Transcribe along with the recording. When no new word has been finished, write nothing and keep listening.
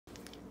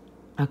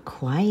A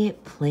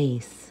Quiet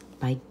Place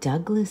by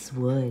Douglas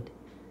Wood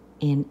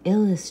and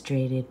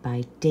illustrated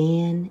by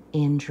Dan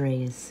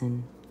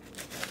Andreasen.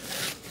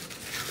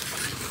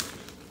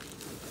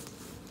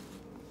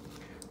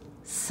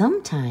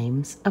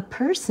 Sometimes a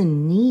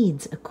person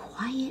needs a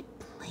quiet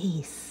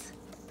place.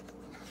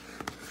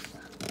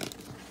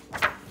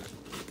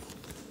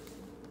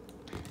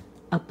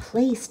 A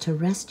place to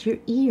rest your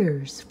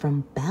ears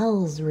from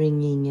bells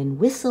ringing and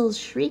whistles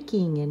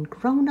shrieking and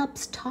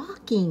grown-ups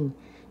talking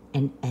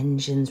and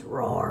engines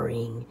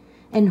roaring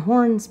and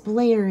horns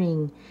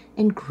blaring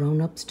and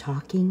grown-ups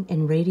talking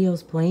and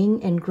radios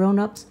playing and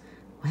grown-ups,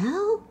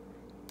 well,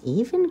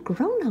 even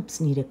grown-ups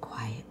need a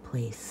quiet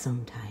place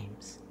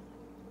sometimes.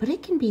 But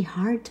it can be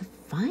hard to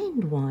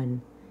find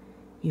one.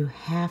 You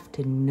have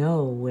to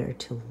know where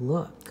to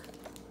look.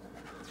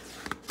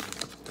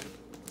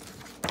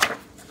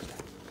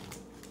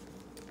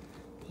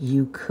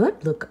 You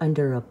could look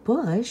under a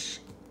bush,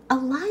 a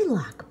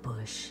lilac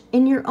bush,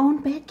 in your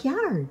own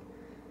backyard.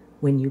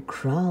 When you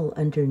crawl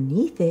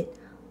underneath it,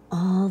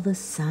 all the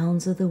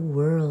sounds of the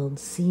world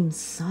seem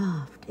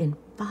soft and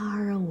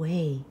far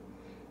away.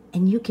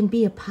 And you can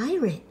be a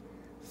pirate,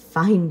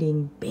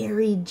 finding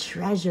buried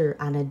treasure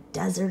on a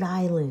desert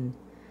island.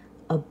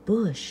 A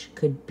bush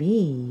could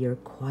be your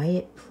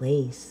quiet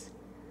place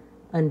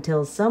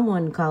until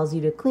someone calls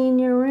you to clean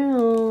your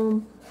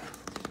room.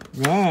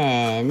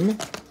 Then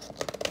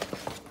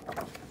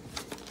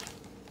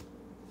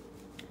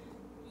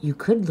you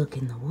could look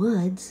in the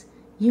woods.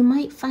 You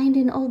might find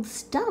an old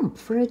stump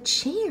for a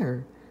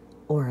chair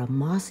or a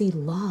mossy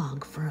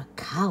log for a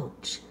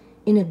couch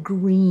in a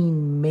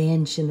green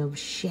mansion of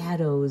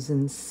shadows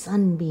and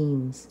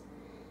sunbeams.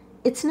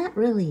 It's not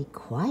really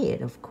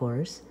quiet, of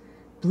course.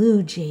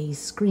 Blue jays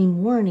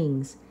scream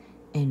warnings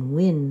and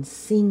wind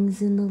sings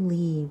in the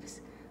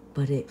leaves,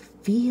 but it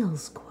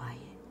feels quiet.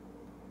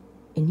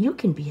 And you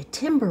can be a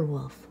timber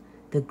wolf,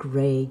 the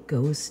gray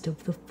ghost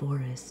of the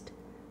forest.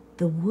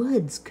 The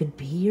woods could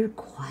be your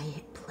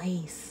quiet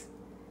place.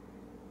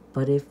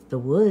 But if the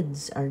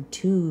woods are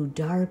too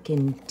dark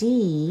and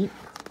deep,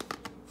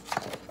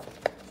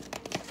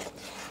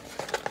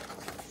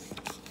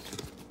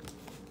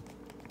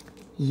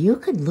 you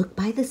could look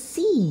by the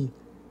sea,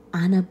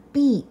 on a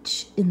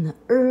beach in the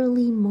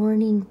early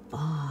morning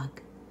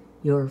fog.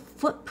 Your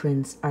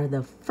footprints are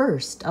the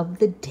first of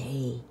the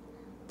day.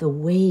 The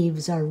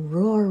waves are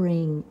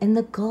roaring and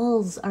the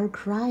gulls are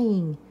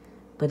crying,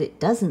 but it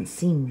doesn't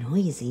seem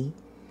noisy.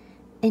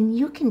 And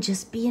you can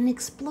just be an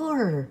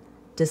explorer,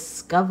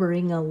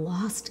 discovering a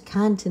lost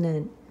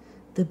continent.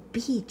 The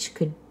beach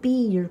could be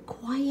your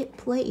quiet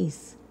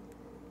place.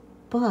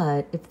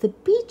 But if the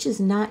beach is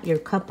not your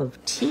cup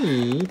of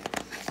tea,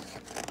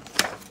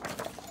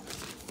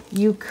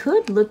 you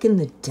could look in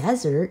the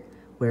desert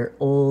where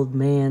Old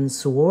Man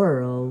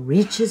Saguaro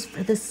reaches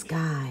for the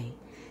sky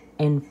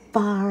and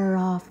far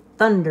off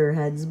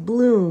thunderheads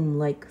bloom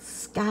like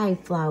sky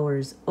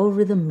flowers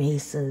over the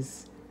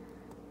mesas.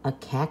 A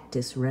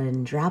cactus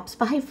wren drops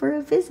by for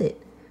a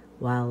visit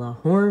while a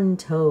horned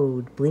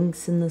toad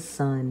blinks in the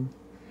sun.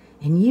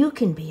 And you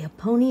can be a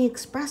Pony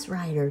Express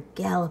rider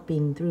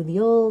galloping through the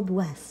Old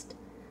West.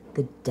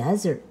 The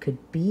desert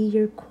could be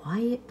your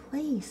quiet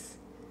place.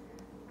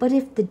 But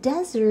if the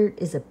desert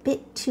is a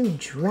bit too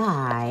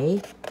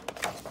dry,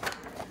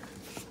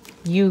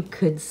 you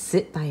could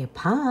sit by a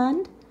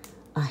pond.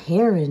 A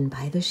heron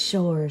by the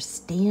shore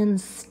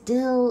stands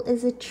still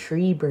as a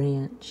tree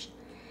branch.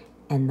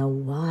 And the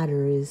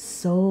water is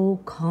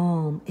so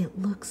calm,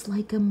 it looks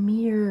like a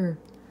mirror.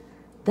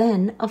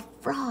 Then a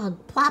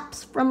frog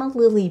plops from a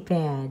lily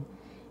pad,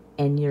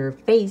 and your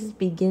face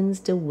begins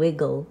to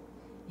wiggle.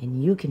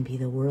 And you can be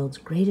the world's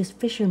greatest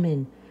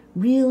fisherman,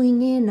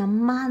 reeling in a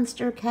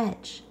monster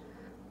catch.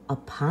 A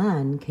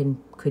pond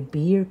could be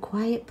your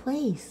quiet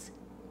place.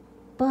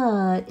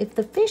 But if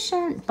the fish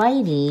aren't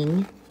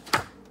biting,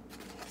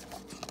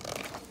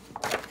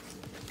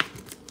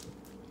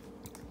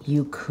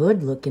 you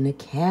could look in a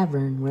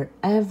cavern where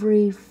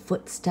every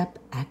footstep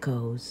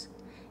echoes,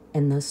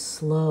 and the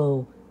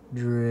slow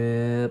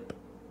drip,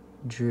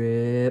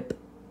 drip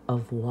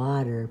of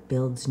water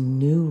builds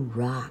new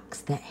rocks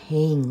that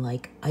hang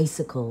like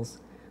icicles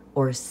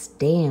or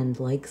stand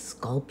like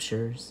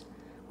sculptures,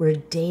 where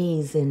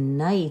days and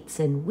nights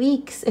and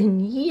weeks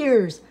and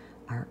years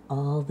are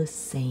all the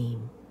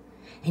same.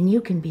 And you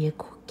can be a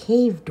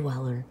cave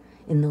dweller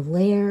in the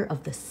lair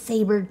of the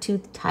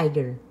saber-toothed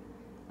tiger.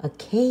 A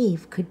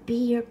cave could be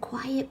your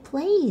quiet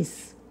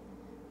place.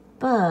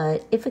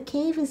 But if a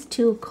cave is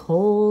too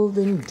cold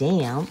and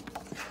damp,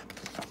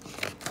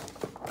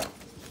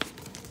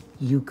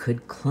 you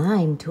could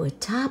climb to a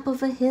top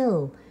of a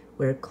hill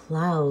where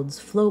clouds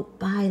float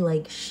by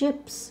like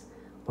ships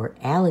or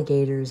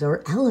alligators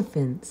or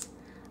elephants.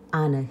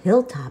 On a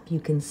hilltop, you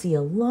can see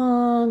a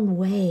long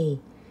way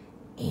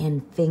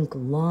and think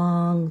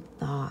long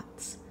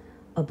thoughts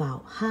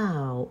about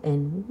how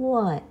and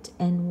what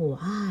and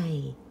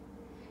why.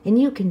 And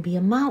you can be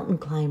a mountain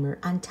climber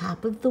on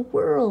top of the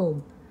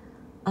world.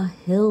 A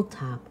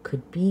hilltop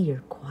could be your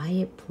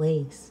quiet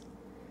place.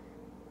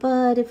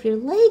 But if your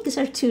legs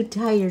are too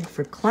tired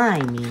for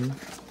climbing,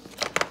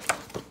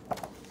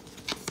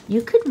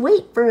 you could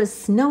wait for a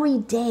snowy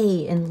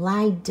day and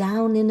lie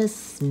down in a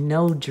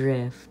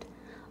snowdrift.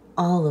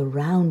 All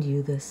around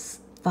you, the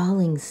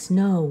falling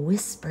snow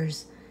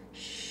whispers,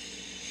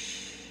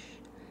 shh,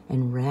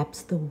 and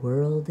wraps the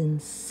world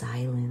in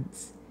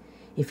silence.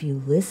 If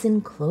you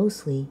listen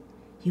closely,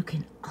 you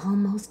can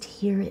almost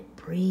hear it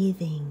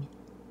breathing.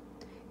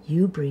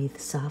 You breathe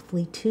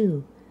softly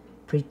too,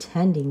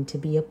 pretending to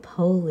be a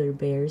polar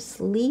bear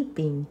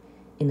sleeping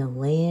in a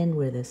land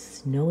where the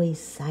snowy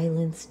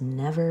silence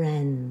never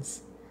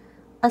ends.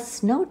 A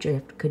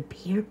snowdrift could be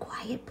your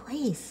quiet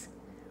place.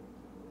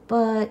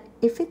 But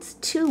if it's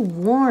too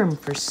warm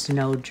for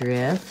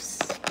snowdrifts,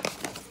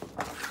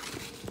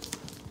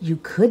 you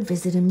could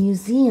visit a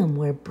museum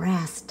where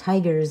brass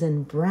tigers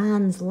and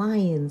bronze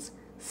lions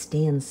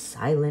stand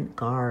silent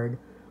guard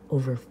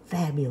over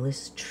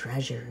fabulous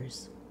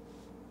treasures.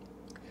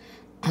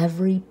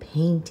 Every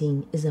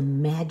painting is a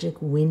magic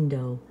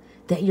window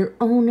that your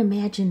own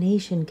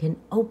imagination can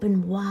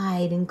open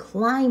wide and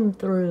climb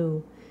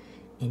through.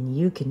 And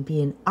you can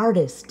be an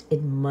artist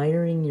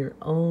admiring your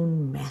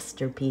own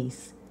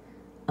masterpiece.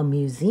 A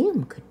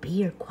museum could be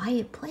your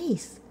quiet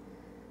place.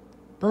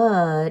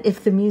 But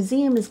if the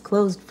museum is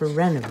closed for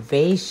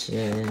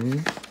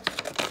renovation,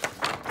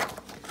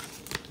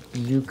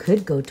 you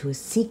could go to a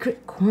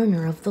secret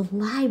corner of the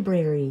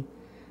library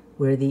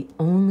where the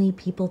only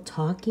people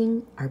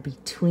talking are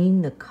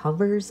between the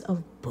covers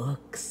of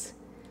books.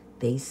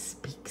 They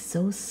speak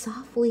so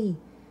softly,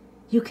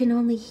 you can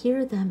only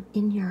hear them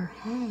in your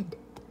head.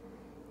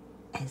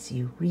 As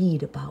you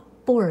read about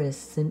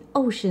forests and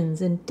oceans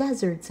and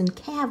deserts and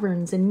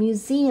caverns and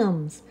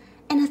museums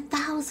and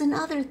 1,000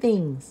 other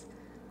things,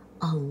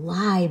 a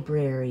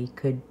library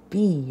could be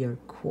your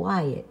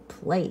quiet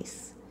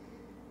place.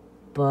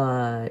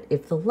 But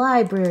if the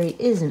library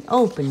isn't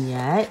open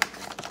yet,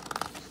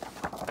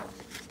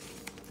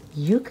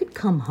 you could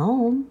come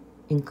home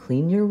and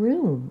clean your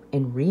room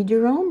and read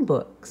your own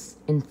books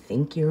and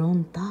think your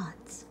own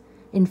thoughts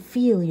and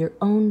feel your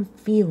own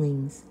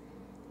feelings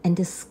and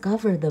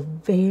discover the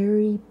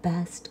very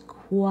best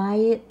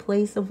quiet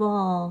place of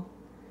all,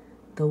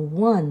 the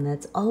one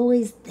that's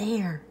always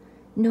there,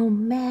 no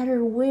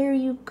matter where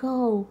you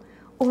go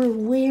or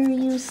where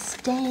you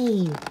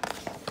stay.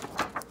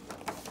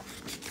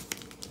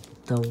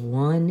 The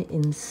one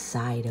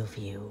inside of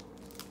you.